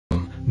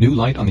new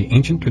light on the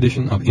ancient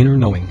tradition of inner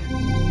knowing.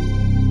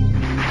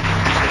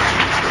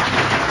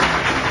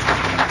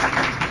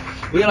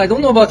 Well, I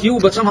don't know about you,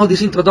 but somehow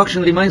this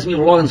introduction reminds me of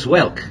Lawrence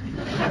Welk.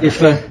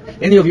 If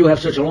any of you have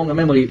such a long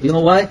memory, you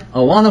know why?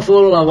 A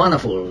wonderful.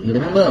 You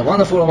remember? A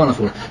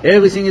wonderful.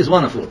 Everything is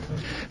wonderful.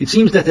 It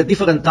seems that at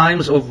different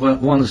times of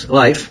one's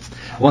life,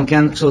 one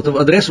can sort of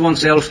address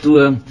oneself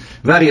to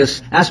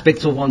various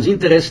aspects of one's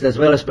interest, as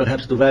well as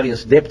perhaps to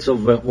various depths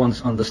of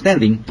one's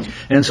understanding.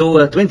 And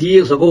so 20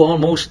 years ago,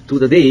 almost to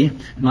the day,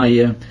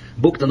 my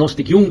book, The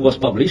Gnostic Jung, was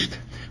published,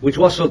 which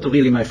was sort of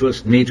really my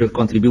first major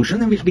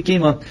contribution, and which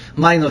became a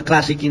minor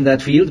classic in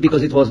that field,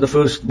 because it was the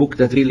first book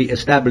that really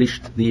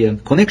established the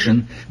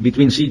connection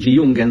between C.G.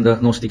 Jung and the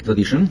Gnostic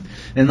tradition.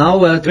 And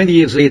now, 20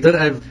 years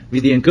later,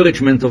 with the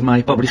encouragement of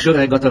my publisher,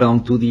 I got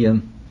around to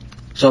the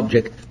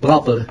subject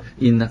proper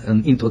in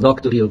an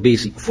introductory or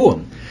basic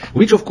form,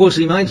 which of course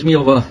reminds me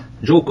of a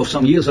joke of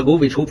some years ago,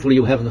 which hopefully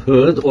you haven't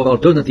heard, or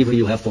alternatively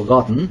you have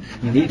forgotten.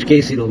 In each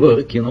case it'll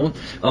work,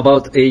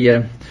 about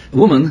a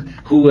woman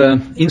who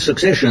in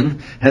succession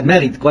had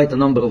married quite a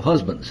number of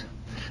husbands.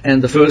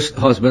 And the first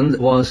husband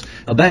was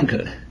a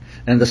banker,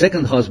 and the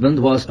second husband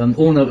was an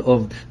owner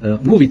of a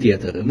movie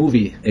theater, a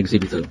movie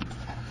exhibitor.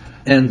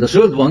 And the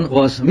third one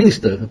was a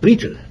minister, a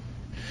preacher.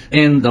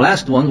 And the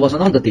last one was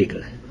an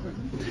undertaker.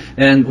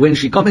 And when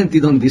she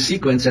commented on this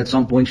sequence at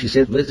some point, she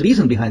said, well, there's a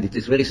reason behind it.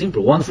 It's very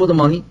simple. 1 for the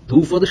money,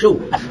 2 for the show,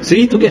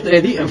 3 to get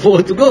ready, and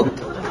 4 to go.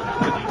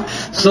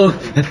 So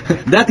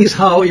that is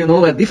how,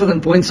 at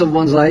different points of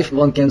one's life,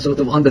 one can sort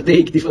of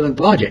undertake different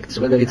projects,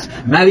 whether it's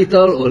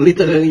marital or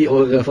literary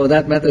or, for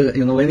that matter,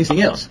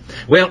 anything else.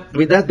 Well,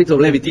 with that bit of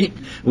levity,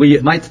 we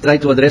might try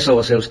to address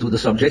ourselves to the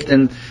subject,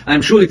 and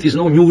I'm sure it is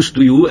no news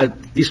to you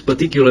at this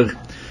particular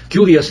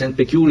curious and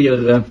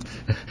peculiar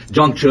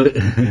juncture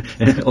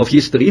of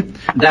history,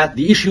 that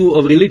the issue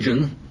of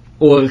religion,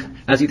 or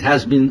as it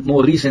has been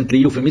more recently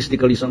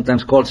euphemistically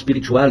sometimes called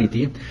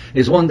spirituality,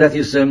 is one that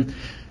is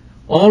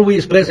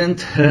always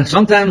present,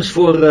 sometimes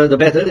for the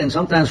better and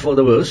sometimes for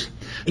the worse,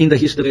 in the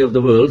history of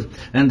the world,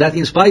 and that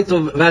in spite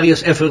of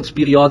various efforts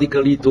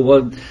periodically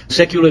toward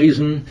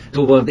secularism,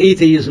 toward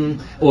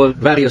atheism, or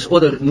various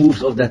other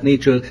moves of that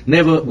nature,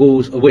 never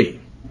goes away.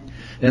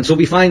 And so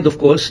we find, of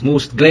course,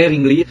 most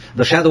glaringly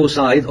the shadow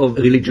side of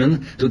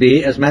religion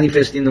today as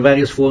manifest in the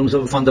various forms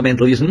of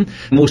fundamentalism,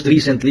 most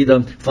recently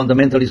the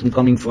fundamentalism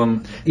coming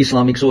from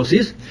Islamic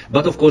sources.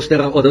 But of course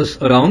there are others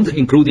around,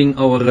 including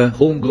our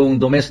homegrown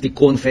domestic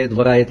corn-fed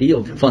variety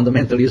of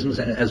fundamentalisms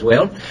as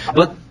well.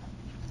 But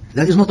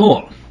that is not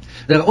all.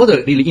 There are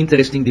other really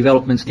interesting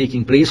developments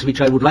taking place, which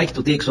I would like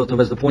to take sort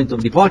of as the point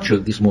of departure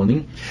this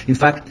morning. In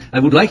fact, I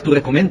would like to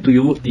recommend to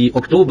you the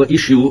October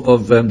issue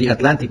of the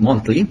Atlantic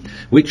Monthly,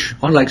 which,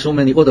 unlike so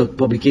many other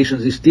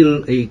publications, is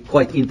still a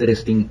quite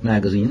interesting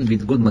magazine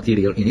with good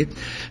material in it.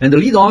 And the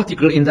lead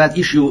article in that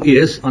issue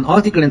is an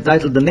article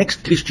entitled The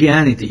Next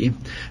Christianity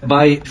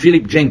by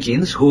Philip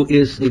Jenkins, who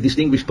is a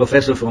distinguished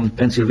professor from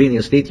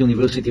Pennsylvania State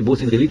University,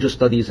 both in religious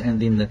studies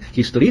and in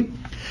history.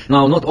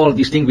 Now, not all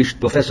distinguished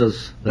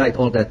professors write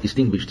all that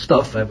distinguished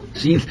stuff.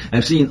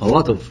 I've seen a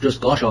lot of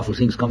just gosh-awful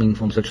things coming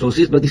from such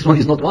sources, but this one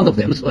is not one of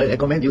them, so I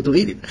recommend you to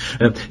read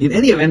it. In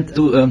any event,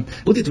 to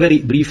put it very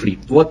briefly,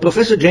 what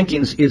Professor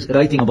Jenkins is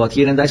writing about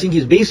here, and I think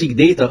his basic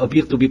data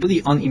appear to be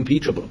pretty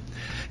unimpeachable,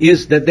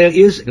 is that there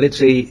is, let's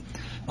say,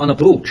 an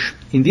approach,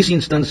 in this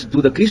instance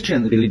to the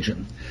Christian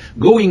religion,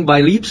 going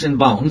by leaps and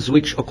bounds,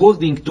 which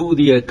according to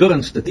the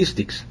current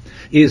statistics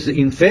is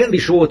in fairly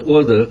short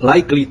order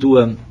likely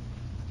to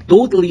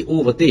totally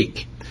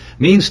overtake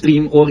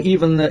mainstream or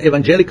even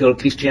evangelical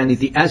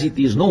Christianity as it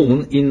is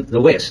known in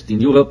the West, in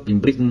Europe, in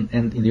Britain,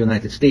 and in the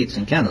United States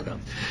and Canada.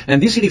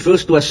 And this he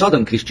refers to as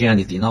Southern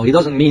Christianity. Now, he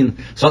doesn't mean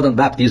Southern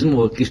Baptism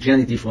or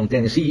Christianity from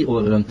Tennessee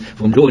or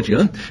from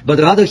Georgia, but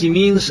rather he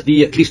means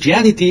the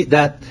Christianity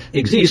that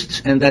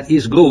exists and that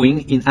is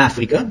growing in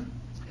Africa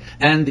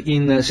and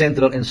in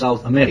Central and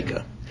South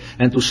America,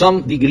 and to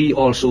some degree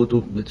also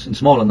in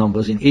smaller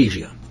numbers in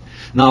Asia.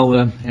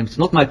 Now, it's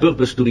not my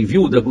purpose to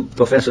review the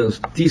professor's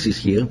thesis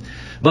here,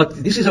 but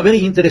this is a very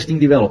interesting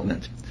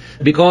development,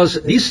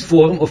 because this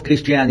form of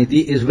Christianity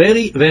is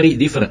very, very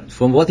different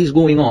from what is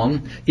going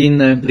on in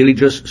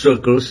religious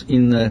circles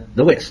in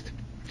the West.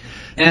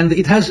 And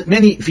it has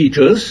many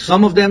features.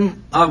 Some of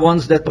them are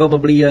ones that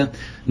probably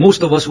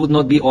most of us would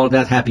not be all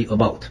that happy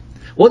about.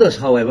 Others,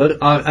 however,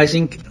 are, I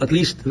think, at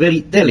least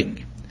very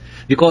telling.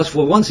 Because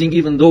for one thing,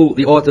 even though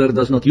the author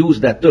does not use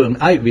that term,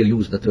 I will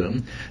use the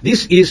term,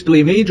 this is to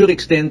a major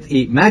extent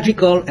a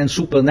magical and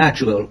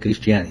supernatural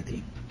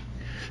Christianity.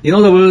 In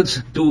other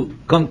words, to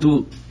come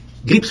to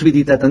grips with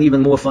it at an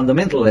even more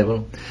fundamental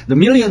level, the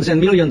millions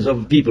and millions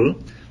of people,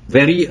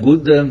 very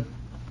good,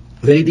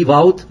 very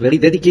devout, very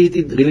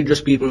dedicated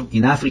religious people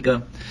in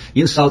Africa,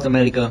 in South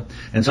America,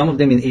 and some of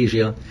them in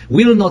Asia,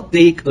 will not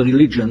take a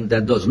religion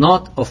that does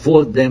not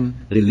afford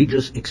them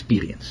religious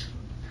experience.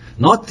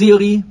 Not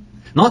theory,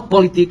 not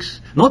politics,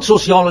 not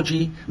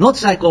sociology, not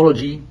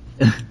psychology,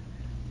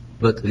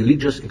 but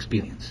religious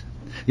experience.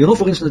 You know,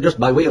 for instance, just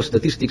by way of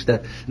statistics,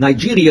 that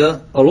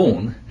Nigeria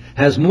alone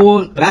has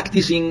more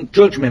practicing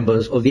church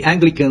members of the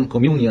Anglican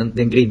Communion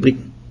than Great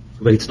Britain,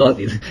 where it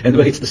started and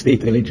where it's the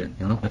state religion.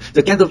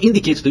 That kind of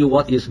indicates to you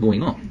what is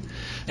going on.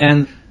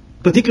 And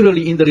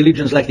particularly in the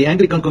religions like the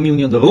Anglican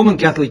Communion, the Roman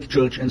Catholic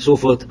Church, and so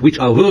forth, which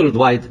are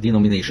worldwide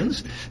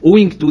denominations,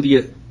 owing to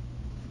the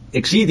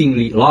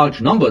exceedingly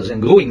large numbers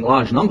and growing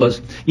large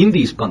numbers in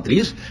these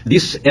countries,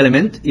 this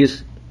element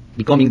is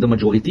becoming the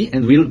majority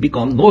and will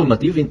become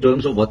normative in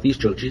terms of what these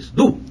churches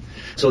do.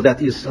 So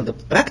that is, on the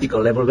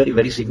practical level, very,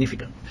 very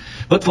significant.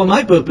 But for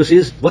my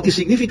purposes, what is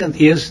significant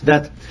is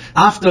that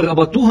after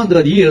about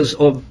 200 years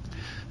of,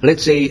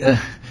 let's say,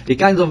 a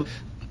kind of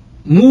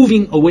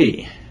moving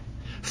away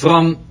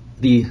from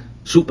the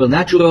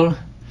supernatural,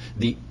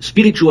 the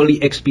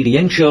spiritually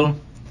experiential,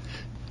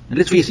 and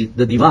let's face it,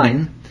 the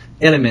divine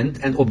element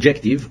and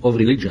objective of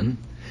religion,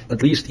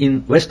 at least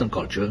in Western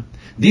culture,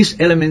 this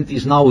element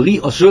is now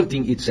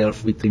reasserting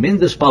itself with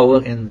tremendous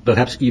power and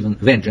perhaps even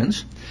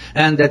vengeance,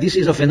 and that this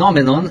is a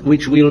phenomenon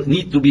which will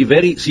need to be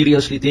very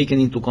seriously taken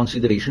into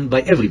consideration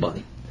by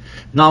everybody.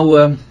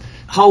 Now,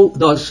 how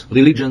does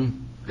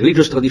religion,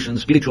 religious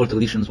traditions, spiritual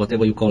traditions,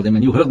 whatever you call them,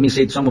 and you heard me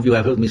say, some of you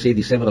have heard me say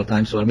this several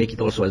times, so I'll make it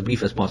also as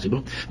brief as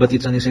possible, but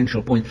it's an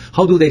essential point.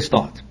 How do they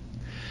start?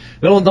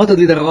 Well,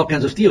 undoubtedly there are all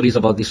kinds of theories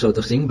about this sort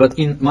of thing, but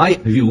in my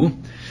view,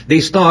 they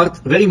start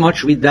very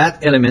much with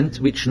that element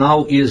which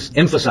now is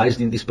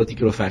emphasized in this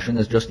particular fashion,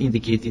 as just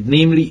indicated,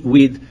 namely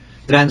with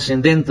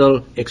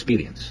transcendental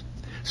experience.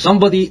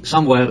 Somebody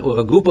somewhere, or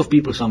a group of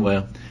people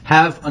somewhere,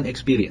 have an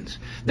experience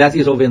that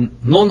is of a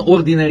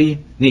non-ordinary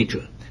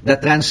nature,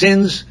 that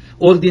transcends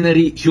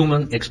ordinary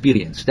human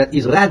experience, that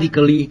is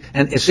radically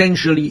and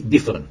essentially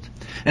different.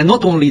 And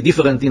not only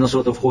different in a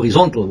sort of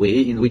horizontal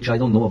way, in which, I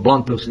don't know, a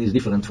blonde person is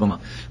different from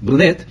a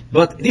brunette,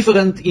 but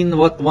different in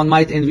what one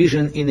might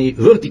envision in a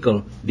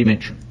vertical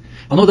dimension.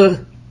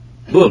 Another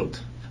world,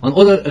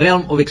 another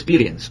realm of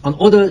experience,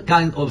 another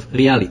kind of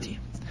reality.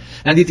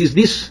 And it is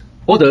this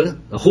other,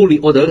 the holy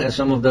other, as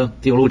some of the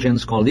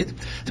theologians called it,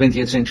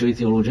 20th century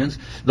theologians,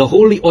 the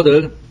holy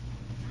other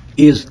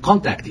is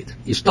contacted,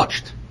 is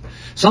touched.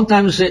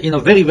 Sometimes in a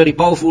very, very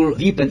powerful,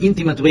 deep and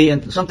intimate way,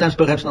 and sometimes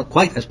perhaps not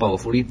quite as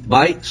powerfully,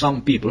 by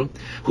some people,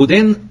 who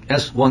then,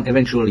 as one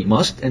eventually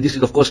must, and this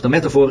is of course the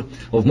metaphor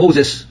of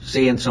Moses,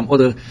 say, and some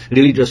other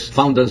religious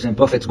founders and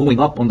prophets going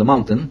up on the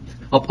mountain,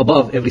 up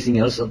above everything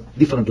else, a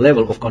different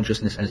level of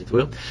consciousness, as it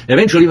were.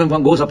 Eventually, when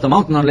one goes up the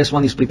mountain, unless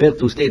one is prepared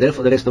to stay there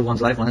for the rest of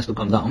one's life, one has to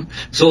come down.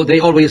 So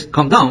they always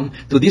come down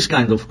to this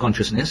kind of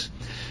consciousness,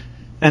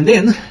 and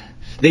then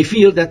they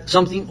feel that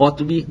something ought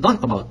to be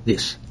done about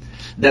this.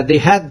 That they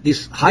had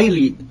this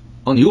highly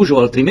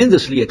unusual,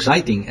 tremendously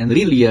exciting, and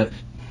really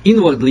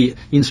inwardly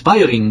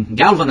inspiring,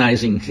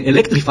 galvanizing,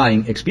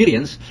 electrifying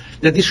experience,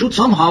 that this should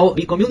somehow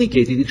be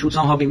communicated, it should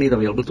somehow be made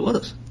available to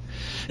others.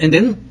 And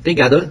then they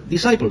gather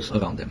disciples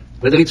around them.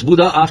 Whether it's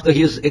Buddha after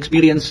his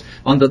experience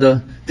under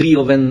the tree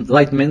of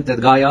enlightenment at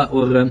Gaia,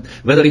 or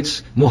whether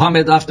it's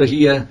Muhammad after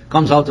he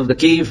comes out of the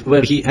cave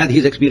where he had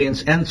his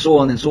experience, and so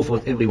on and so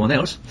forth, everyone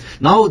else.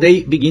 Now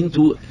they begin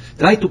to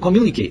try to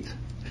communicate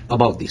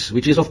about this,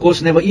 which is of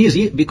course never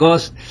easy,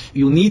 because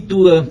you need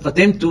to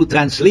attempt to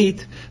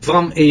translate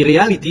from a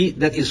reality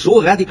that is so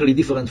radically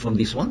different from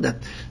this one that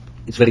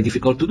it's very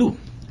difficult to do.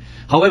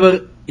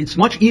 However, it's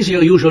much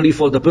easier usually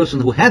for the person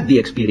who had the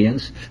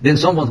experience than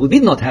someone who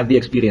did not have the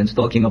experience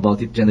talking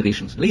about it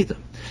generations later.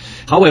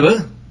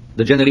 However,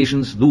 the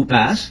generations do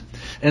pass,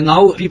 and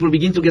now people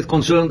begin to get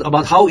concerned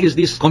about how is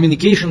this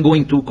communication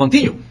going to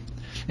continue.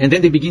 And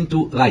then they begin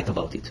to write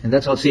about it, and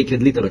that's how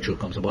sacred literature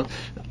comes about.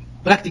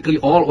 Practically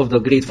all of the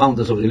great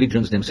founders of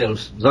religions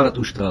themselves,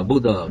 Zarathustra,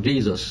 Buddha,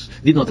 Jesus,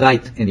 did not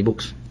write any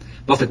books.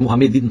 Prophet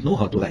Muhammad didn't know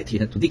how to write, he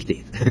had to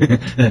dictate.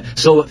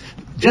 So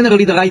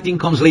generally the writing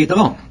comes later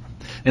on.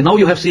 And now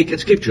you have sacred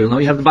scripture, now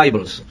you have the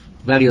Bibles,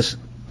 various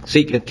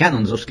sacred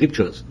canons of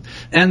scriptures.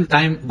 And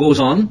time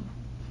goes on,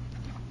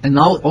 and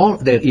now all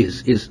there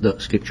is the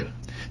scripture.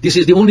 This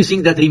is the only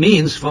thing that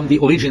remains from the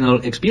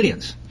original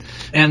experience.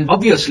 And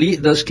obviously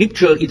the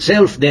scripture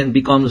itself then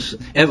becomes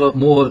ever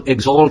more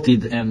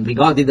exalted and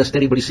regarded as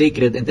terribly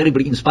sacred and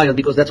terribly inspired,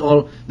 because that's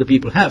all the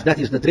people have. That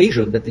is the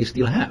treasure that they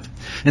still have.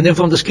 And then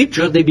from the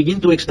scripture they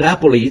begin to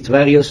extrapolate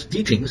various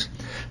teachings,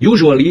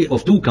 usually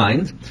of two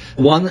kinds.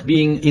 One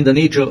being in the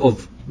nature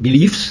of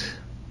beliefs.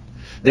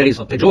 There is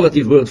a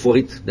pejorative word for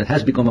it that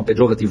has become a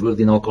pejorative word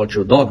in our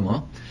culture,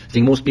 dogma. I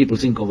think most people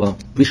think of a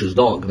vicious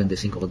dog when they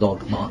think of a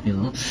dogma,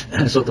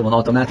 sort of an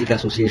automatic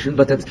association,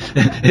 but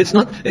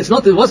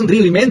it wasn't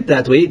really meant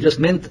that way. It just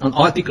meant an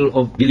article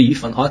of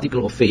belief, an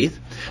article of faith.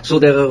 So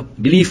there are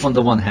belief on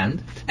the one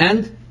hand,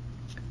 and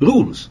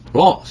rules,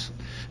 laws,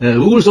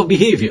 rules of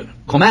behavior,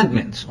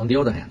 commandments on the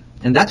other hand.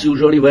 And that's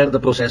usually where the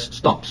process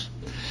stops.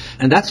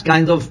 And that's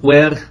kind of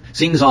where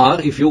things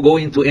are if you go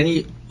into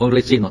any, or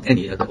let's say not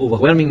any, the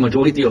overwhelming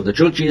majority of the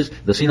churches,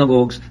 the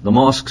synagogues, the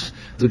mosques,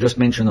 to just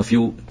mention a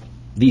few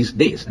these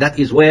days. That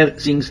is where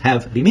things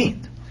have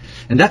remained.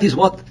 And that is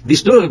what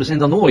disturbs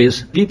and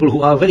annoys people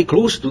who are very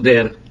close to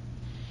their,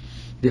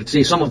 let's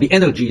say, some of the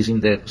energies in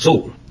their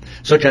soul.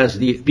 such as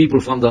the people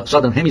from the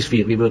southern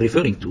hemisphere we were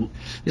referring to,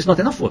 is not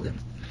enough for them.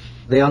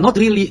 They are not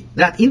really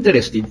that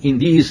interested in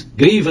these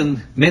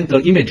graven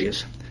mental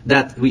images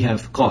that we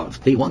have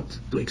carved. They want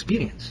to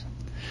experience.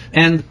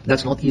 And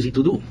that's not easy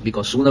to do,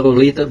 because sooner or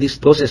later this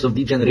process of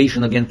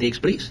degeneration again takes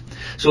place.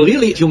 So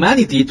really,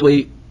 humanity, to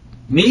a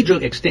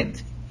major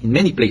extent, in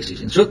many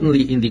places, and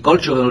certainly in the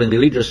cultural and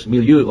religious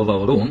milieu of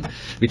our own,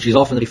 which is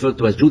often referred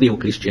to as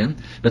Judeo-Christian,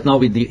 but now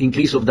with the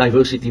increase of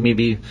diversity,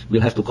 maybe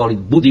we'll have to call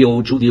it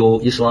Buddhio,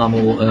 Judeo,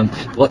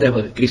 Islamo,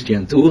 whatever,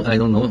 Christian too, I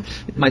don't know.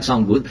 It might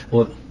sound good,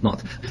 or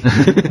not.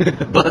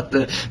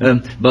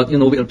 but you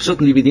know,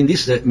 certainly within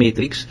this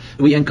matrix,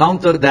 we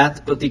encounter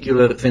that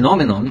particular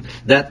phenomenon,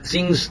 that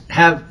things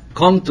have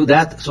come to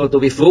that sort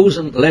of a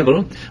frozen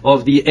level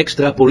of the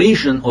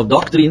extrapolation of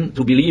doctrine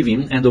to believe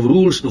in and of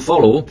rules to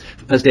follow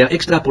as they are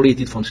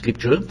extrapolated from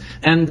Scripture,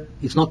 and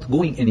it's not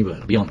going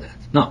anywhere beyond that.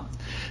 Now,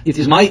 it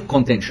is my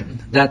contention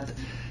that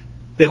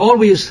there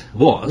always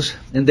was,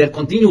 and there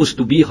continues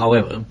to be,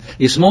 however,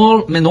 a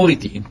small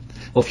minority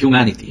of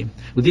humanity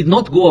who did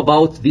not go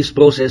about this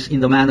process in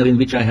the manner in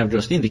which I have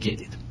just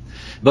indicated,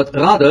 but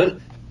rather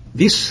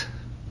this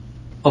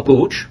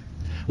approach,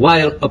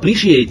 while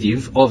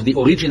appreciative of the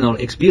original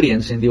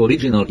experience and the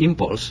original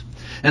impulse,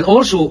 and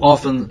also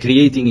often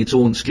creating its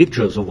own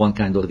scriptures of one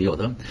kind or the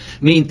other,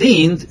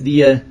 maintained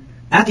the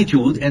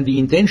attitude and the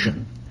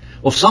intention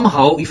of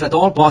somehow, if at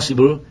all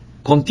possible,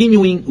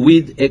 continuing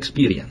with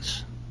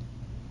experience.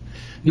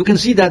 You can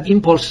see that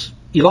impulse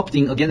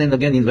erupting again and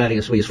again in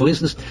various ways. For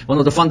instance, one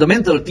of the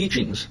fundamental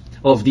teachings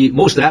of the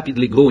most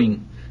rapidly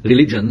growing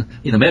religion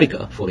in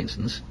America, for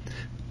instance,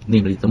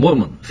 namely the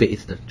Mormon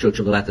faith, the Church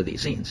of the Latter-day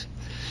Saints,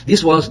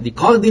 this was the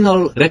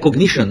cardinal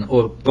recognition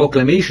or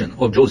proclamation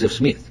of Joseph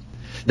Smith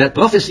that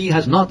prophecy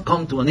has not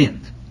come to an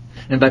end.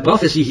 And by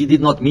prophecy he did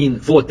not mean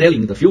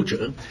foretelling the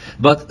future,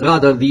 but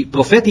rather the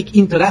prophetic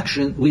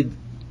interaction with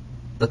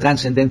the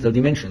transcendental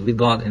dimension, with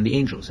God and the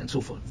angels and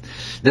so forth.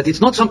 That it's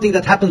not something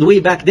that happened way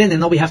back then and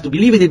now we have to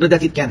believe in it, but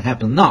that it can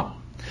happen now.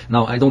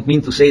 Now, I don't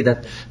mean to say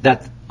that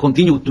that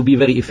continued to be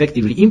very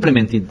effectively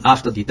implemented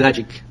after the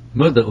tragic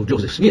murder of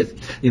Joseph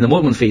Smith in the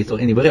Mormon faith or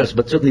anywhere else,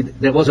 but certainly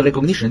there was a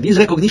recognition. These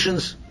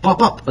recognitions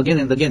pop up again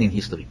and again in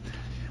history.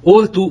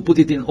 Or to put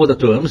it in other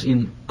terms,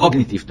 in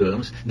cognitive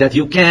terms, that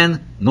you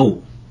can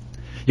know.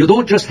 You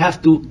don't just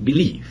have to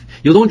believe.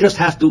 You don't just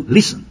have to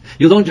listen.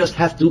 You don't just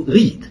have to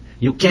read.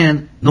 You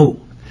can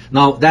know.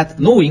 Now, that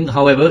knowing,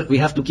 however, we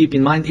have to keep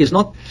in mind, is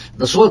not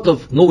the sort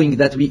of knowing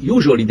that we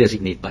usually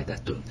designate by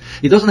that term.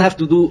 It doesn't have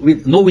to do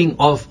with knowing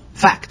of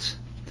facts.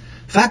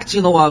 Facts,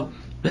 you know, well,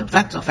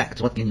 facts are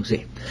facts, what can you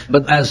say?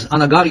 But as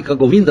Anagarika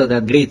Govinda,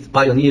 that great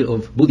pioneer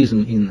of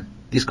Buddhism in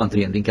this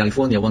country and in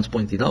California, once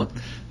pointed out,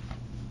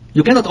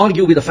 you cannot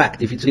argue with a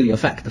fact if it's really a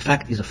fact. A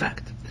fact is a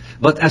fact.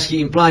 But as he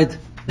implied,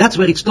 that's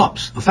where it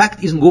stops. A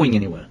fact isn't going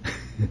anywhere.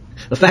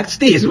 The fact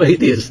stays where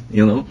it is,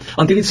 you know,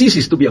 until it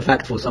ceases to be a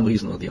fact for some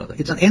reason or the other.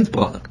 It's an end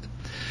product.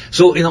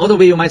 So in another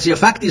way you might say a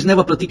fact is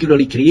never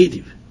particularly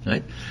creative,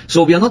 right?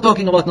 So we are not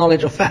talking about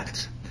knowledge of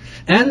facts.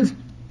 And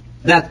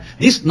that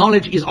this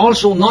knowledge is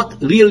also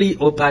not really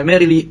or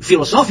primarily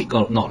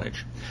philosophical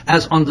knowledge,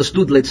 as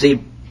understood, let's say,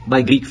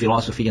 by Greek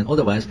philosophy and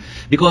otherwise,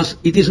 because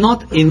it is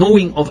not a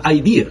knowing of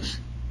ideas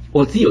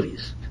or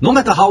theories, no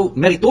matter how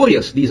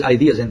meritorious these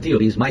ideas and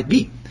theories might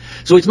be.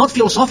 So it's not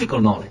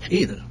philosophical knowledge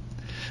either.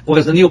 Or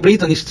as the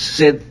Neoplatonists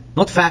said,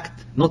 not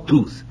fact, not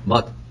truth,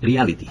 but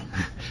reality.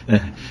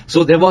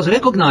 So there was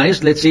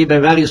recognized, let's say, by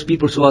various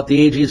people throughout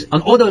the ages,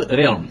 another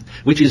realm,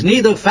 which is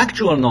neither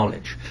factual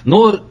knowledge,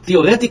 nor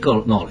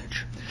theoretical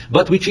knowledge,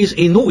 but which is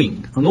a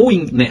knowing, a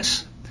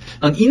knowingness,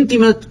 an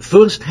intimate,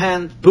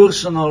 first-hand,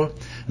 personal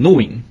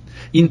knowing,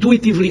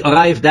 intuitively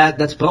arrived at,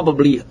 that's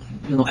probably,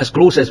 you know, as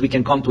close as we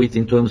can come to it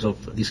in terms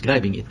of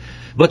describing it,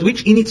 but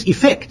which in its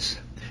effects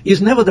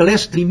is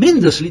nevertheless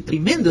tremendously,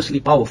 tremendously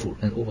powerful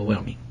and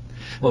overwhelming,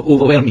 or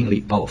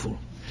overwhelmingly powerful.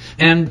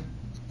 And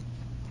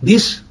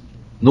this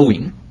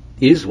knowing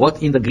is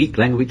what in the Greek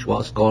language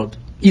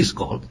is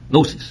called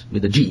gnosis,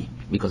 with a G,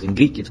 because in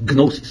Greek it's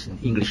gnosis, in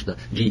English the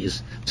G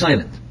is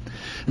silent.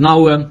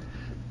 Now,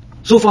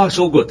 so far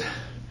so good.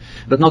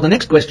 But now the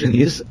next question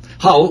is,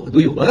 how do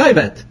you arrive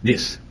at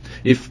this?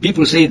 If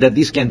people say that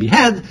this can be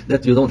had,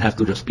 that you don't have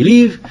to just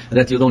believe,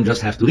 that you don't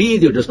just have to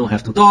read, you just don't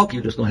have to talk,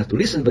 you just don't have to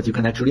listen, but you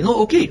can actually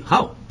know, okay,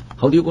 how?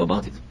 How do you go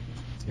about it?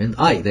 And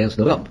there's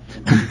the rub.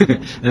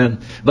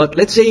 But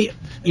let's say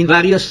in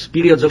various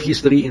periods of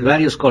history, in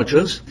various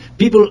cultures,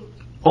 people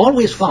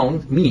always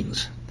found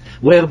means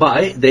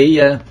whereby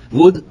they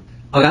would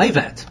arrive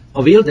at,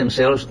 avail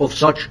themselves of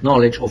such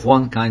knowledge of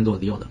one kind or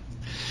the other.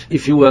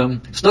 If you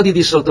study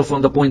this sort of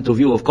from the point of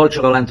view of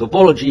cultural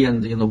anthropology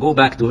and, you know, go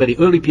back to very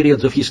early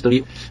periods of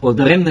history, or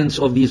the remnants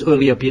of these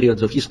earlier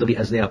periods of history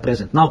as they are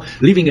present now,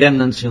 living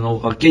remnants, you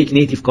know, archaic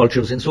native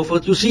cultures and so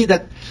forth, you see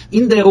that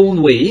in their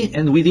own way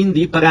and within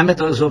the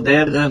parameters of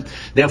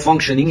their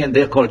functioning and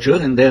their culture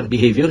and their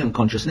behavior and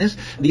consciousness,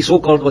 the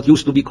so-called, what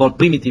used to be called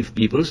primitive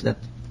peoples, that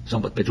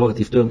somewhat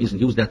pejorative term isn't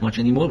used that much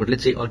anymore, but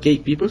let's say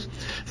archaic peoples,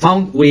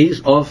 found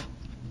ways of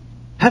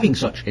having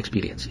such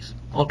experiences,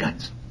 all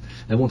kinds.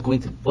 I won't go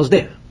into it. Was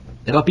there.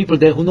 There are people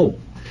there who know.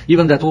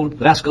 Even that old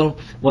rascal,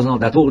 was not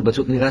that old, but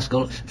certainly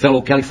rascal,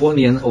 fellow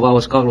Californian of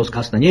ours, Carlos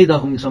Castaneda,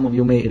 whom some of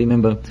you may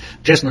remember,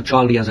 Chestnut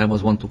Charlie, as I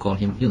was wont to call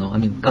him,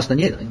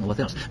 Castaneda, what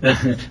else?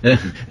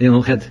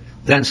 Had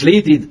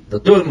translated the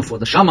term for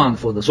the shaman,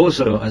 for the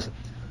sorcerer, as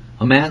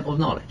a man of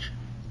knowledge.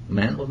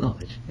 Man of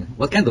knowledge.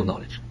 What kind of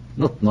knowledge?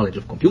 Not knowledge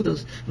of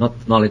computers,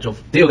 not knowledge of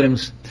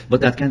theorems,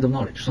 but that kind of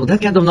knowledge. So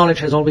that kind of knowledge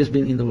has always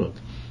been in the world.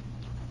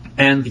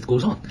 And it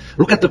goes on.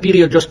 Look at the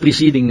period just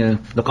preceding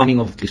the coming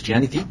of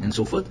Christianity and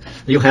so forth.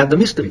 You had the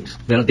mysteries.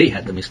 Well, they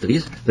had the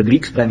mysteries. The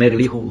Greeks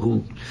primarily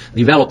who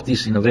developed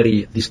this in a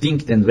very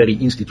distinct and very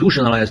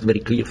institutionalized, very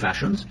clear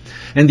fashions.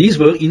 And these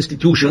were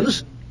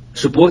institutions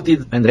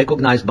supported and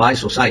recognized by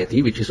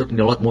society, which is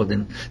certainly a lot more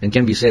than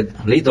can be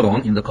said later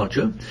on in the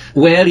culture,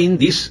 wherein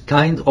this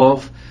kind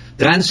of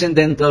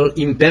transcendental,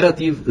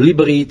 imperative,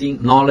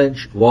 liberating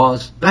knowledge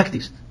was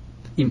practiced,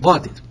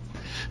 imparted.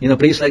 In a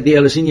place like the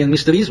Eleusinian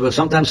mysteries, where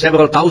sometimes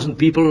several thousand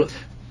people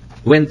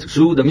went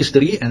through the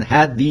mystery and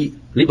had the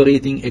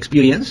liberating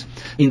experience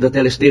in the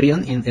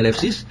Telesterion in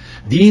Elefsis,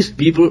 these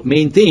people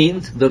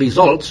maintained the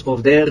results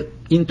of their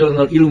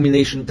internal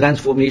illumination,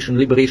 transformation,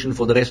 liberation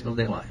for the rest of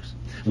their lives.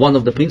 One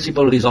of the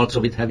principal results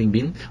of it having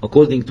been,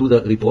 according to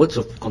the reports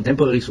of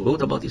contemporaries who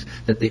wrote about this,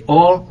 that they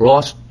all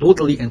lost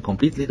totally and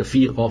completely the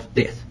fear of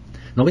death.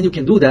 Now when you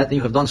can do that, then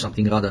you have done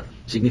something rather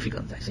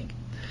significant, I think.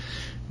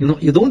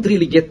 You don't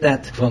really get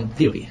that from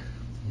theory.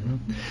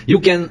 You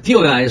can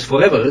theorize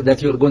forever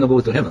that you're going to go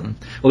to heaven,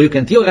 or you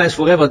can theorize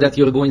forever that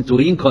you're going to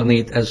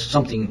reincarnate as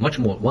something much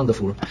more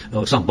wonderful,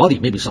 or somebody,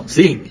 maybe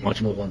something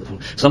much more wonderful,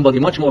 somebody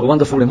much more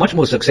wonderful and much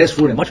more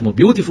successful and much more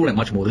beautiful and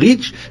much more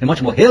rich and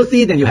much more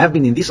healthy than you have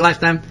been in this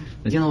lifetime.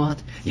 But you know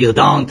what? You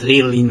don't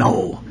really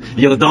know.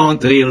 You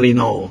don't really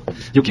know.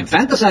 You can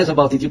fantasize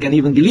about it, you can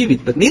even believe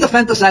it, but neither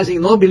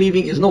fantasizing nor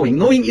believing is knowing.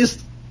 Knowing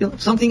is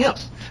something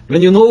else.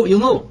 When you know, you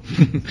know.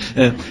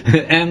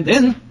 And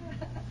then,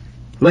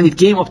 when it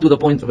came up to the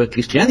point where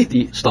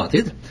Christianity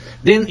started,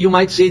 then you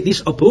might say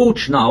this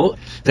approach now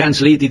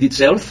translated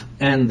itself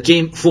and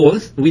came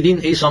forth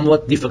within a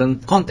somewhat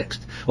different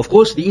context. Of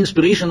course, the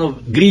inspiration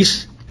of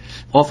Greece,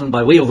 often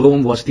by way of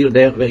Rome, was still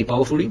there very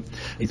powerfully.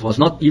 It was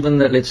not even,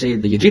 let's say,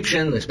 the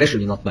Egyptian,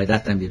 especially not by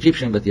that time the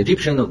Egyptian, but the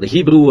Egyptian or the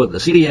Hebrew or the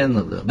Syrian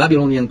or the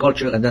Babylonian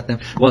culture at that time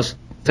was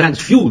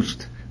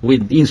transfused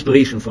with the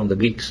inspiration from the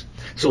Greeks.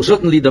 So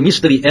certainly the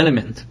mystery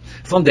element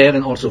from there,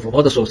 and also from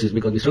other sources,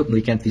 because we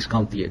certainly can't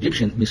discount the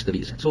Egyptian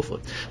mysteries and so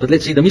forth. But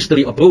let's say the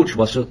mystery approach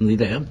was certainly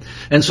there.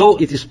 And so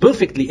it is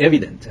perfectly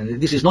evident,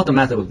 and this is not a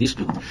matter of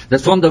dispute,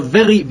 that from the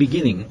very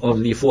beginning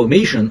of the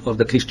formation of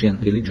the Christian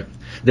religion,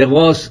 there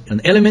was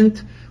an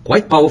element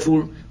quite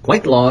powerful,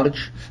 quite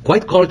large,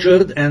 quite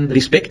cultured and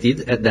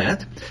respected at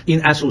that,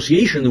 in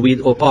association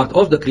with or part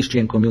of the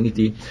Christian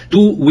community,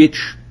 to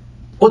which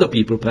other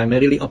people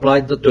primarily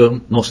applied the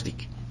term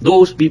Gnostic.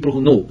 Those people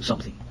who know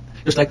something.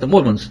 Just like the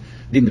Mormons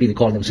didn't really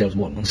call themselves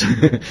Mormons.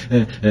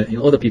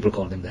 Other people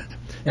called them that.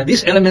 And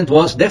this element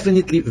was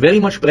definitely very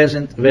much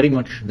present, very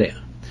much there.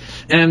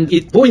 And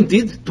it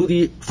pointed to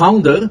the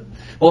founder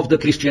of the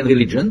Christian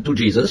religion, to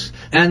Jesus,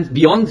 and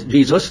beyond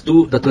Jesus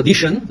to the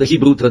tradition, the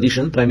Hebrew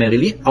tradition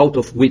primarily, out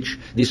of which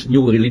this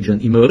new religion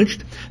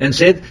emerged, and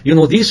said,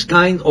 this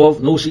kind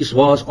of gnosis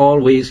was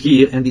always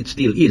here and it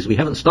still is. We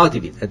haven't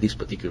started it at this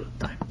particular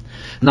time.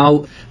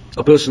 Now,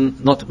 a person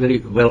not very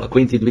well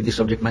acquainted with this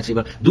subject might say,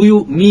 well, do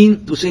you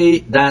mean to say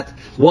that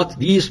what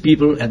these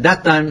people at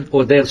that time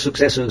or their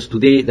successors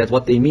today, that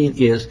what they mean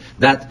is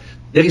that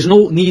there is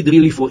no need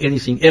really for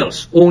anything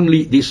else,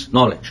 only this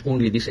knowledge,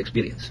 only this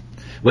experience?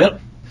 Well,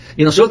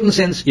 in a certain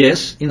sense,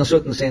 yes. In a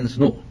certain sense,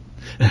 no.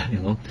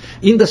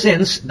 In the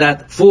sense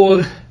that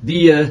for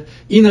the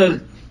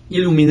inner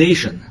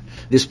illumination,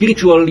 the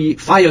spiritually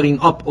firing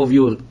up of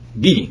your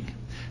being,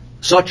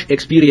 such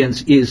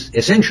experience is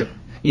essential.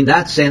 In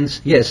that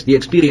sense, yes, the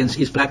experience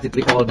is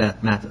practically all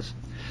that matters.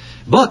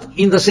 But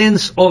in the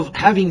sense of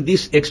having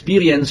this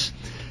experience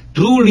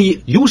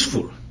truly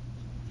useful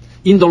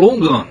in the long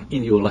run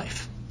in your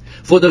life,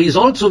 for the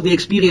results of the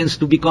experience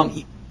to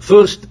become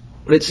first,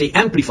 let's say,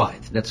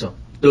 amplified, that's a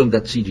term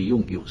that C.G.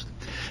 Jung used,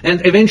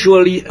 and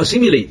eventually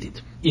assimilated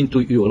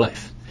into your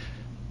life,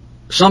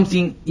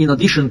 something in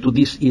addition to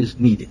this is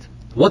needed.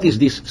 What is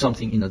this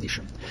something in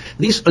addition?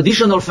 This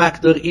additional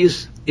factor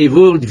is a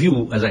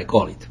worldview, as I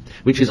call it,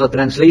 which is a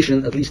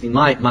translation, at least in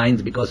my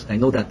mind, because I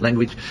know that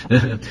language,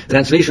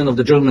 translation of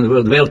the German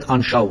word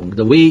Weltanschauung,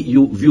 the way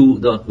you view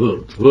the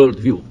world,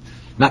 worldview.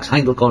 Max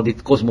Heindel called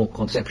it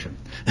cosmo-conception.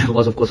 He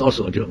was, of course,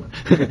 also a German.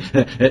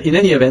 In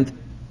any event,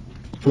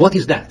 what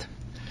is that?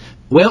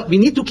 Well, we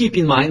need to keep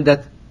in mind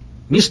that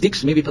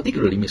mystics, maybe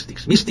particularly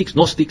mystics,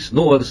 Gnostics,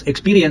 knowers,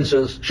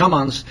 experiencers,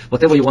 shamans,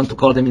 whatever you want to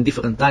call them in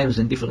different times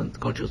and different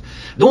cultures,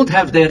 don't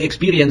have their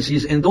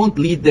experiences and don't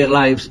lead their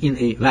lives in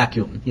a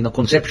vacuum, in a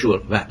conceptual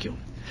vacuum.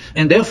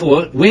 And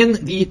therefore, when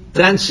the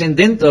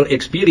transcendental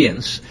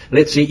experience,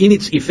 let's say in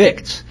its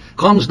effects,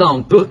 comes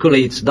down,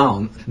 percolates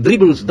down,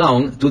 dribbles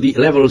down to the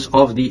levels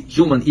of the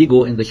human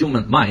ego and the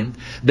human mind,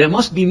 there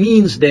must be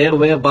means there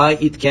whereby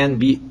it can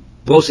be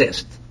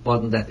processed,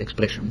 pardon that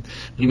expression,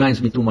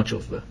 reminds me too much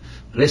of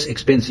less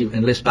expensive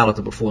and less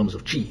palatable forms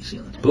of cheese,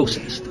 it's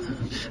processed.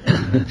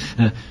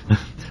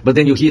 But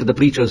then you hear the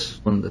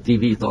preachers on the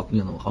TV talk,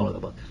 holler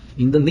about,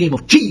 in the name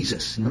of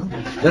Jesus,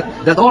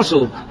 That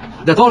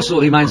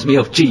also reminds me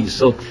of cheese.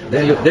 So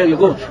there you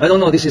go. I don't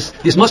know,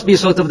 this must be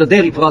sort of the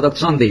dairy product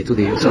Sunday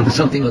today, or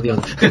something or the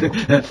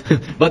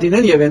other. But in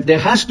any event, there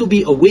has to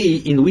be a way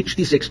in which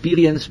this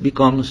experience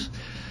becomes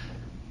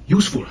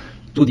useful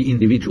to the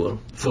individual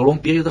for a long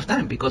period of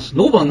time, because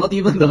no one, not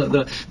even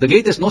the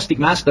greatest Gnostic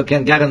master,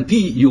 can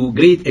guarantee you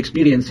great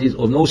experiences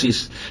of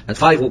Gnosis at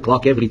 5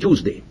 o'clock every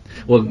Tuesday,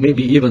 or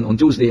maybe even on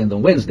Tuesday and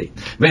on Wednesday.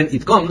 When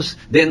it comes,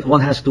 then one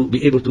has to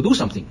be able to do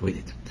something with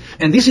it.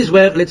 And this is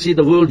where, let's say,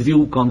 the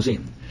worldview comes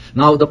in.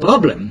 Now the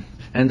problem,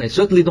 and I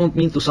certainly don't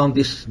mean to sound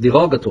this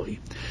derogatory,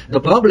 the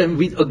problem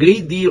with a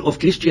great deal of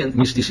Christian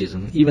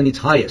mysticism, even its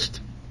highest,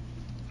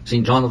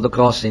 St. John of the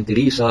Cross, St.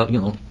 Teresa,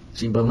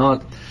 St.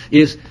 Bernard,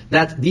 is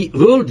that the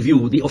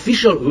worldview, the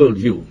official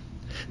worldview,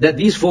 that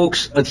these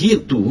folks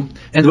adhered to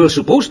and were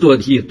supposed to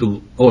adhere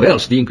to, or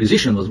else the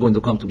Inquisition was going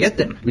to come to get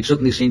them, which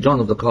certainly St. John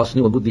of the Cross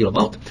knew a good deal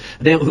about,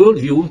 their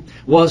worldview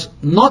was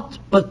not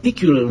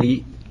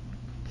particularly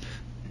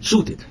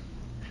suited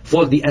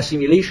for the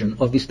assimilation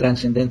of this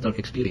transcendental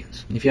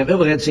experience. If you have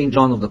ever read St.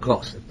 John of the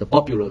Cross, the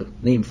popular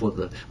name for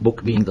the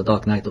book being The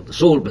Dark Night of the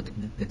Soul, but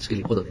it's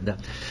really other than that,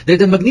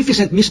 there's a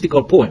magnificent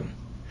mystical poem.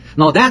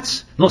 Now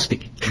that's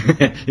Gnostic.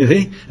 You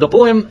see? The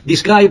poem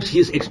describes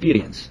his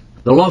experience,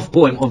 the love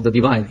poem of the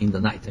divine in the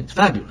night. It's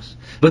fabulous.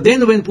 But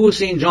then when poor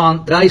St.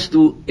 John tries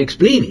to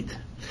explain it,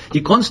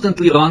 he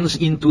constantly runs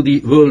into the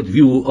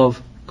worldview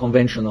of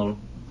conventional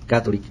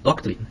Catholic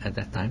doctrine at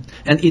that time,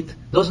 and it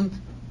doesn't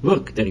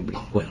work terribly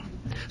well.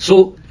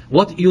 So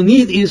what you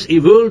need is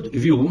a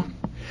worldview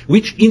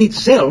which in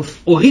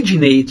itself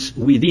originates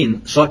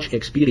within such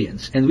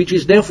experience, and which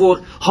is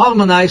therefore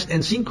harmonized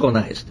and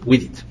synchronized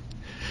with it.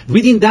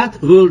 Within that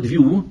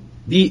worldview,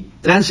 the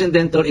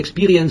transcendental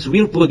experience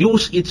will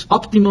produce its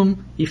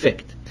optimum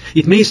effect.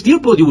 It may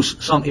still produce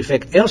some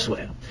effect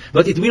elsewhere,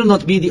 but it will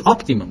not be the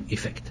optimum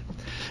effect.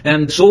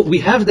 And so we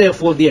have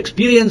therefore the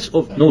experience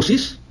of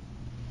Gnosis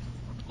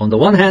on the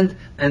one hand,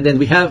 and then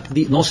we have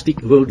the Gnostic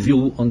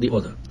worldview on the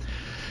other.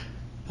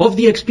 Of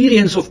the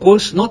experience, of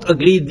course, not a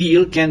great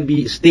deal can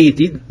be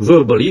stated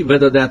verbally,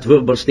 whether that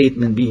verbal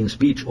statement be in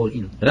speech or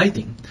in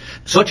writing.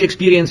 Such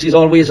experience is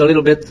always a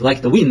little bit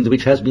like the wind,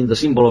 which has been the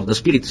symbol of the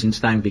spirit since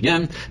time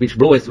began, which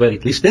bloweth where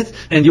it listeth,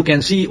 and you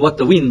can see what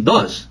the wind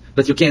does,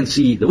 but you can't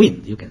see the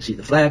wind. You can see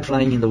the flag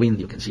flying in the wind,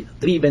 you can see the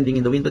tree bending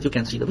in the wind, but you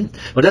can't see the wind.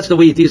 But that's the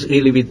way it is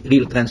really with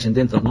real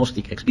transcendental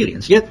Gnostic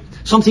experience. Yet,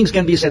 some things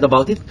can be said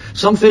about it.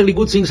 Some fairly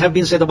good things have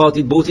been said about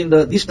it, both in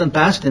the distant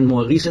past and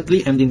more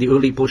recently, and in the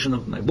early portion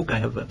of my book I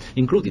have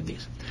included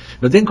these.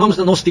 But then comes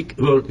the Gnostic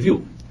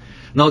worldview.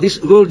 Now this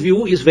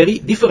worldview is very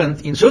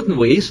different in certain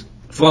ways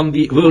from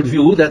the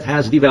worldview that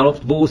has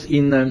developed both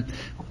in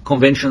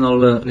conventional,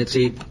 let's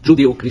say,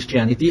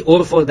 Judeo-Christianity,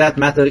 or for that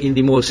matter in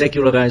the more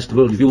secularized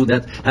worldview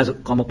that has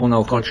come upon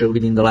our culture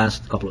within the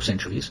last couple of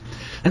centuries.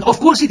 And of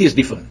course it is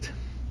different.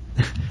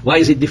 Why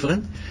is it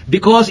different?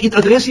 Because it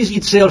addresses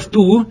itself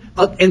to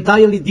an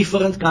entirely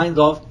different kind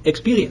of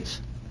experience.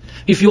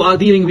 If you are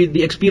dealing with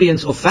the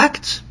experience of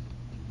facts,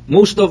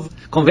 most of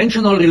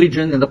conventional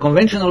religion and the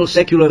conventional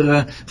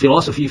secular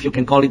philosophy, if you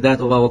can call it that,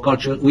 of our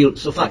culture will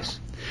suffice.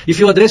 If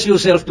you address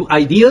yourself to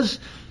ideas,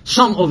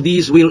 some of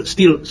these will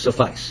still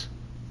suffice.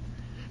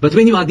 But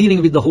when you are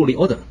dealing with the Holy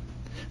Order,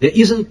 there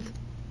isn't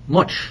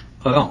much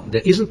around,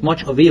 there isn't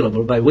much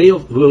available by way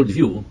of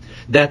worldview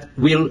that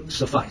will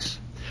suffice.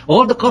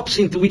 All the cups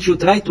into which you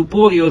try to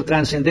pour your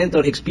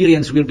transcendental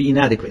experience will be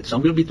inadequate.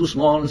 Some will be too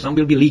small, and some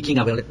will be leaking.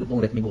 Don't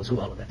let me go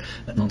through all of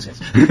that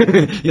nonsense.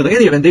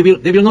 Anyway,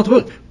 they will not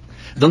work.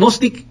 The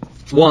Gnostic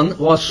one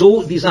was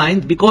so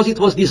designed because it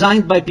was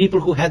designed by people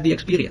who had the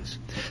experience.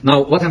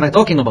 Now, what am I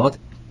talking about?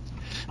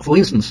 For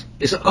instance,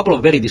 there's a couple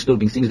of very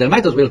disturbing things that I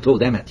might as well throw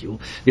them at you,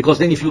 because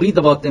then if you read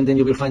about them, then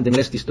you will find them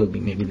less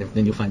disturbing maybe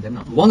than you find them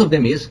now. One of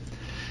them is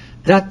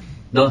that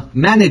the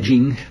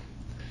managing,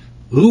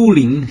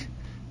 ruling,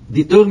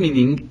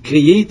 determining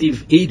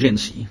creative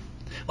agency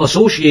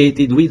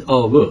associated with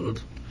our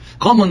world,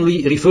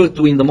 commonly referred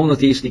to in the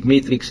monotheistic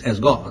matrix as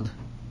God,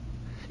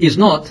 is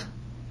not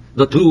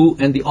the true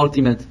and the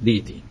ultimate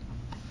deity.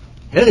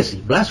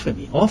 Heresy,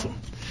 blasphemy, awful.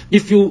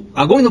 If you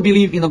are going to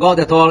believe in a God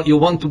at all, you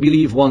want to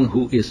believe one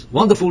who is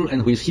wonderful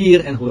and who is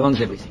here and who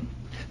runs everything.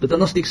 But the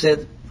Gnostic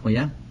said, oh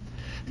yeah?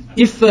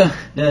 If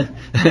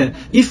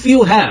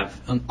you have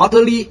an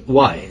utterly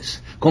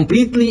wise,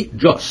 completely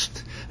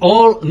just,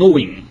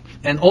 all-knowing,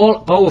 and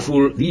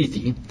all-powerful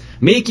deity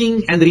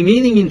making and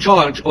remaining in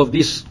charge of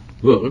this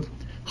world,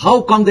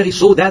 how come there is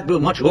so that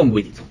much wrong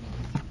with it?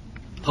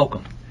 How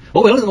come?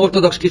 Oh well, in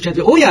Orthodox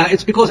Christianity, oh yeah,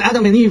 it's because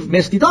Adam and Eve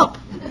messed it up.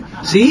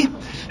 See?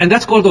 And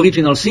that's called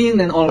original sin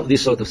and all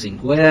this sort of thing.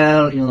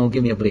 Well,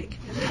 give me a break.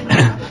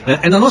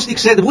 And the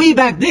Gnostics said way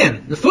back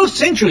then, the first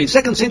century,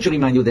 second century,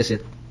 mind you, they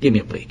said, give me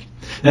a break.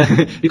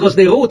 Because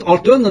they wrote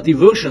alternative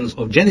versions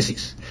of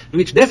Genesis,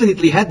 which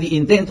definitely had the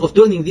intent of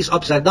turning this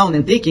upside down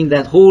and taking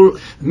that whole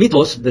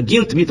mythos, the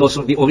guilt mythos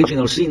of the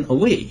original sin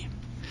away.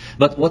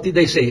 But what did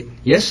they say?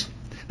 Yes,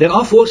 there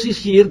are forces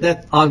here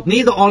that are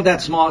neither all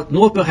that smart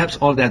nor perhaps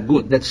all that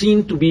good, that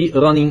seem to be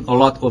running a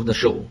lot of the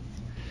show.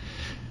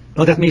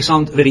 Now that may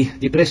sound very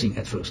depressing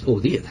at first. Oh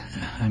dear.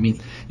 I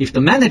mean, if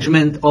the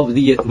management of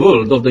the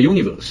world, of the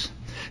universe,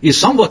 is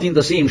somewhat in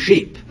the same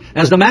shape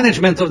as the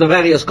management of the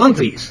various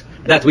countries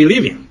that we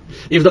live in,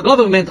 if the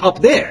government up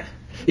there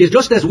is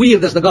just as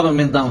weird as the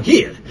government down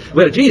here,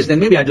 well, geez, then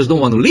maybe I just don't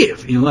want to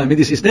live. You know, I mean,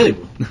 this is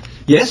terrible.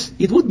 Yes,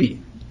 it would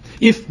be.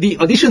 If the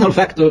additional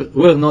factor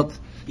were not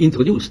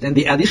introduced, and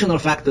the additional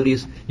factor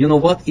is, you know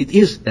what, it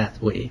is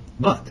that way,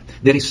 but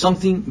there is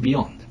something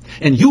beyond.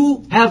 And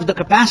you have the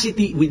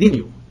capacity within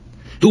you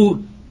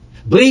to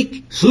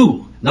break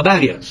through the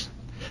barriers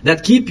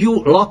that keep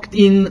you locked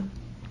in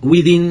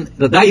within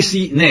the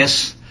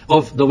diciness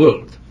of the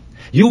world.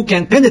 You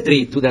can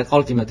penetrate to that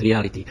ultimate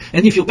reality.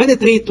 And if you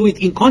penetrate to it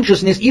in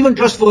consciousness, even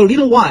just for a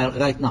little while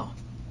right now,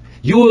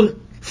 your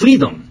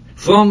freedom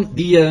from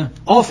the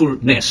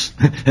awfulness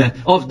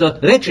of the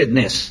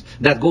wretchedness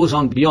that goes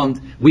on beyond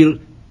will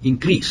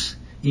increase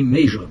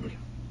immeasurably.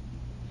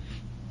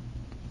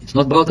 It's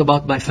not brought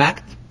about by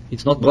fact.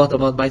 It's not brought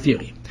about by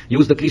theory.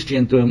 Use the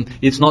Christian term,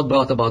 it's not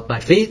brought about by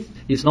faith,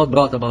 it's not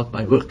brought about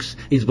by works.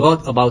 It's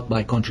brought about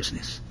by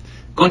consciousness.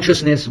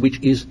 Consciousness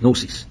which is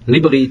gnosis,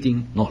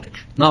 liberating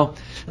knowledge. Now,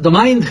 the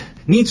mind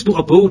needs to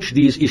approach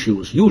these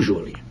issues,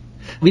 usually,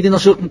 within a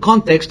certain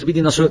context,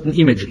 within a certain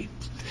imagery.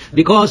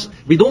 Because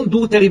we don't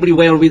do terribly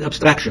well with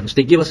abstractions.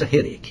 They give us a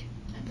headache.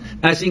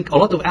 I think a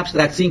lot of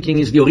abstract thinking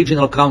is the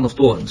original crown of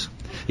thorns.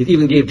 It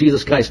even gave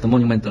Jesus Christ a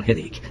monumental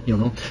headache, you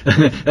know.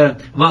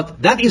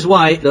 But that is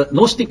why the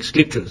Gnostic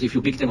scriptures, if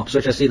you pick them up,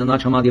 such as say the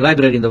Nag Hammadi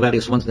library and the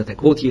various ones that I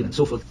quote here and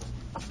so forth,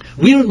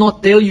 will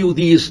not tell you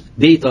these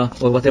data,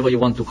 or whatever you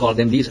want to call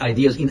them, these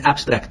ideas in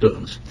abstract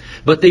terms.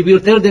 But they will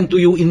tell them to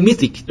you in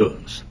mythic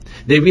terms.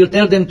 They will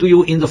tell them to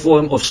you in the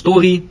form of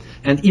story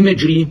and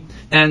imagery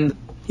and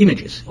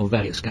images of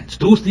various kinds.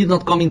 Truth did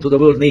not come into the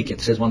world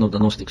naked, says one of the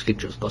Gnostic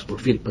scriptures, Gospel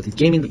of Philip, but it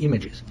came in the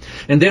images.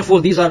 And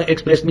therefore these are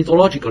expressed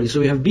mythologically, so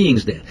you have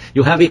beings there.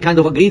 You have a kind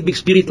of a great big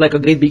spirit, like a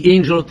great big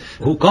angel,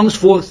 who comes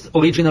forth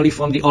originally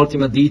from the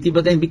ultimate deity,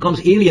 but then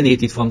becomes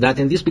alienated from that,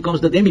 and this becomes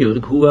the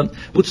demiurge who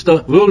puts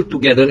the world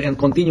together and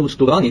continues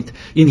to run it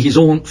in his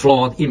own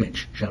flawed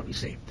image, shall we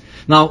say.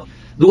 Now,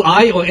 do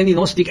I or any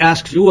Gnostic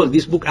asks you, or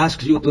this book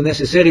asks you, to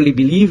necessarily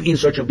believe in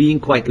such a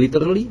being quite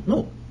literally?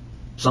 No.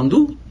 Some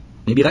do.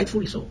 Maybe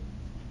rightfully so.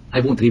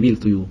 I won't reveal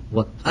to you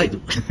what I do,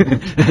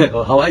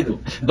 or how I do.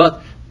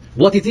 But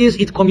what it is,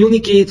 it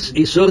communicates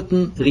a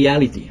certain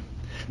reality,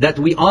 that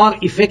we are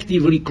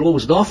effectively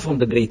closed off from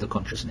the greater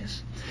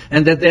consciousness.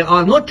 And that there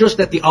are not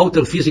just at the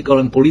outer physical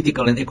and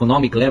political and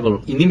economic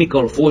level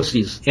inimical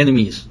forces,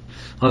 enemies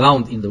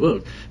around in the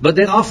world, but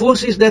there are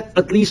forces that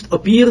at least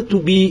appear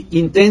to be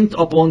intent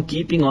upon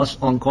keeping us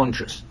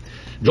unconscious.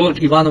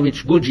 George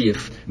Ivanovich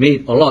Gurdjieff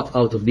made a lot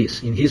out of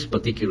this in his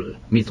particular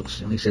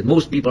mythos. And he said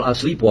most people are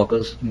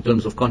sleepwalkers in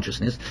terms of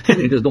consciousness, and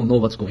they just don't know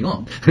what's going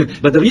on.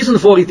 But the reason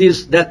for it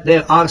is that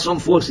there are some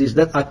forces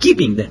that are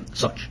keeping them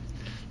such.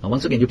 Now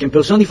once again, you can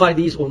personify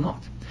these or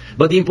not.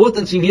 But the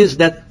important thing is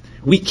that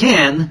we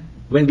can,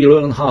 when we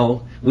learn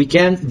how, we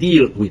can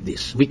deal with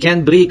this. We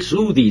can break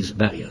through these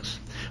barriers.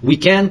 We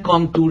can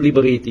come to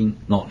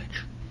liberating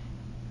knowledge.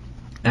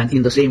 And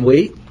in the same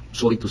way,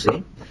 sorry to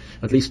say,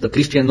 at least the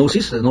Christian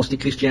gnosis, the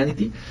Gnostic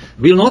Christianity,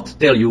 will not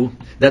tell you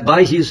that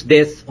by his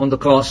death on the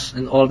cross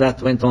and all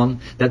that went on,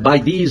 that by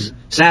these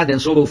sad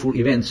and sorrowful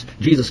events,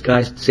 Jesus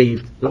Christ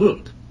saved the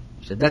world.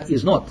 He said that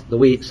is not the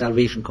way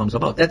salvation comes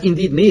about. That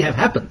indeed may have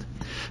happened,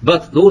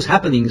 but those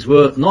happenings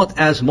were not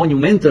as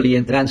monumentally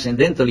and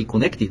transcendentally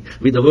connected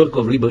with the work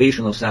of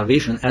liberation of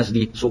salvation as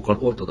the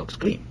so-called Orthodox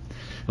claim.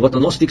 What the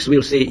Gnostics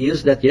will say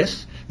is that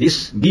yes,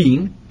 this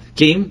being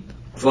came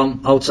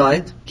from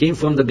outside, came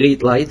from the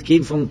great light,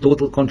 came from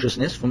total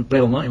consciousness, from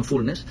pleroma and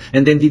fullness,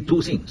 and then did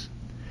two things.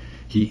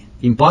 He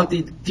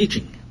imparted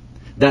teaching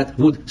that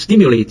would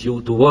stimulate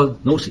you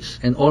toward gnosis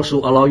and also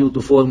allow you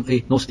to form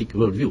a Gnostic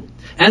worldview.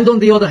 And on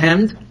the other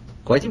hand,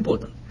 quite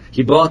important,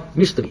 he brought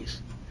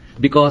mysteries,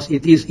 because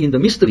it is in the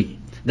mystery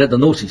that the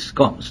gnosis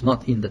comes,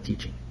 not in the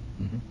teaching.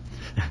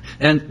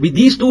 And with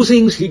these two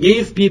things, he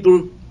gave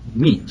people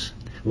means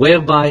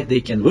whereby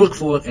they can work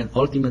for and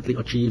ultimately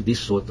achieve this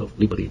sort of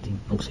liberating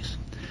gnosis.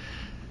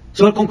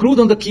 So I'll conclude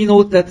on the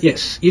keynote that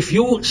yes, if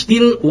you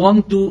still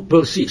want to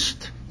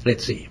persist,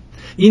 let's say,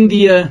 in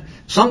the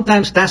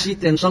sometimes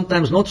tacit and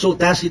sometimes not so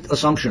tacit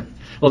assumption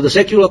of the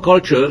secular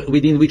culture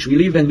within which we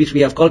live and which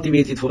we have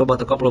cultivated for about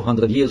a couple of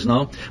 100 years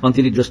now,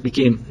 until it just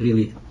became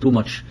really too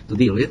much to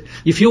deal with.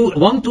 If you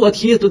want to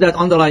adhere to that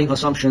underlying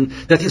assumption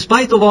that in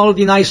spite of all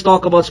the nice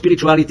talk about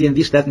spirituality and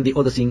this, that and the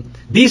other thing,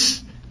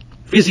 this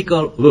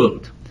physical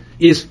world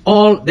is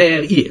all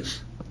there is,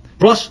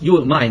 plus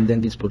your mind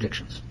and its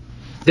projections,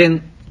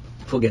 then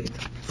forget it.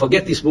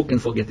 forget this book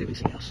and forget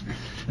everything else.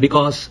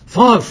 Because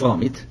far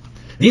from it,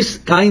 this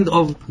kind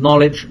of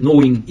knowledge,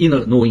 knowing,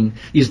 inner knowing,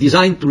 is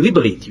designed to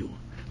liberate you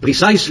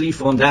precisely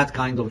from that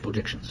kind of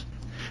projections.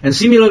 And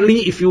similarly,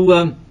 if you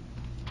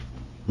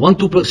want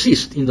to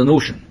persist in the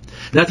notion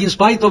that in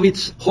spite of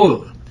its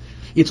horror,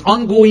 its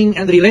ongoing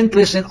and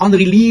relentless and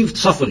unrelieved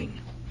suffering,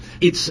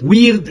 its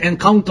weird and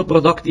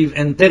counterproductive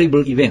and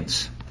terrible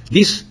events,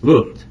 this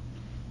world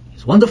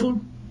is wonderful,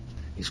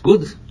 is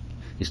good,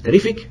 is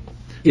terrific,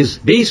 is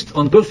based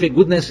on perfect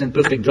goodness and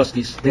perfect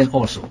justice, then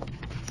also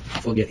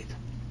forget it.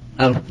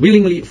 I'll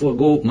willingly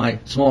forego my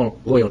small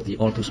royalty,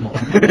 all too small.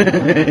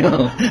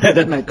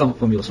 That might come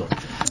from your soul.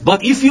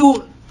 But if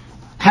you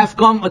have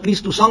come at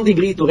least to some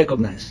degree to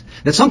recognize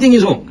that something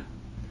is wrong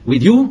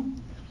with you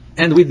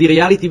and with the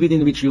reality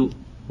within which you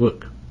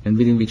work and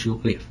within which you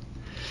live,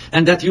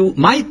 and that you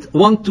might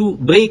want to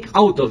break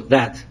out of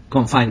that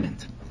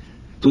confinement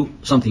to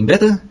something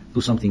better,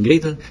 to something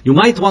greater, you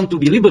might want to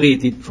be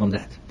liberated from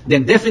that,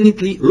 then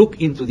definitely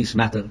look into this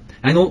matter.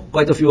 I know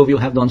quite a few of you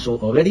have done so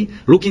already.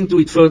 Look into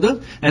it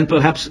further and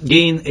perhaps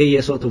gain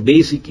a sort of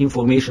basic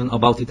information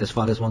about it as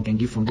far as one can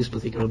give from this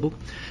particular book.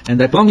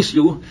 And I promise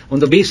you, on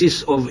the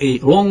basis of a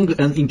long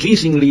and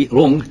increasingly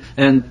long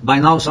and by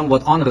now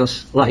somewhat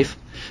onerous life,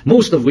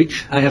 most of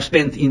which I have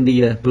spent in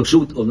the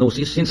pursuit of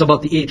Gnosis since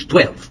about the age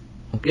 12.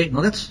 Okay,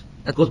 now that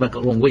goes back a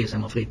long ways,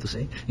 I'm afraid to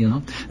say.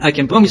 I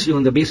can promise you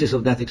on the basis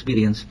of that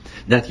experience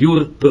that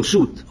your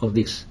pursuit of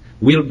this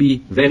will be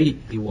very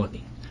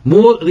rewarding.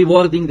 More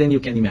rewarding than you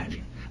can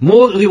imagine.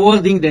 More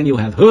rewarding than you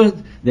have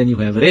heard, than you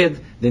have read,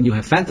 than you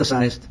have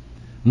fantasized.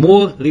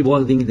 More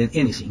rewarding than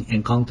anything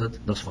encountered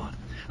thus far.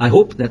 I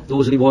hope that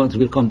those rewards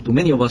will come to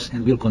many of us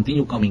and will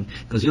continue coming,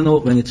 because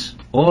when it's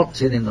all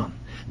said and done,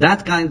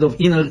 that kind of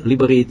inner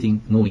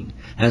liberating knowing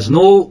has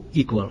no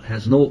equal,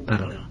 has no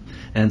parallel.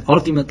 And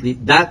ultimately,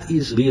 that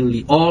is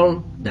really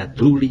all that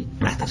truly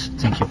matters.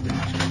 Thank you very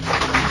much.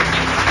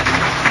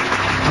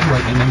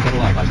 Copyright and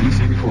catalog by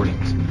BC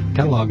Recordings.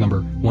 Catalog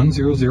number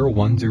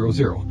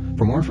 100100.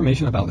 For more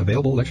information about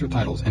available lecture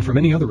titles and for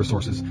many other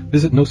resources,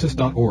 visit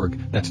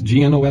gnosis.org. That's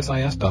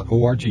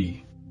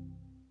gnosis.org.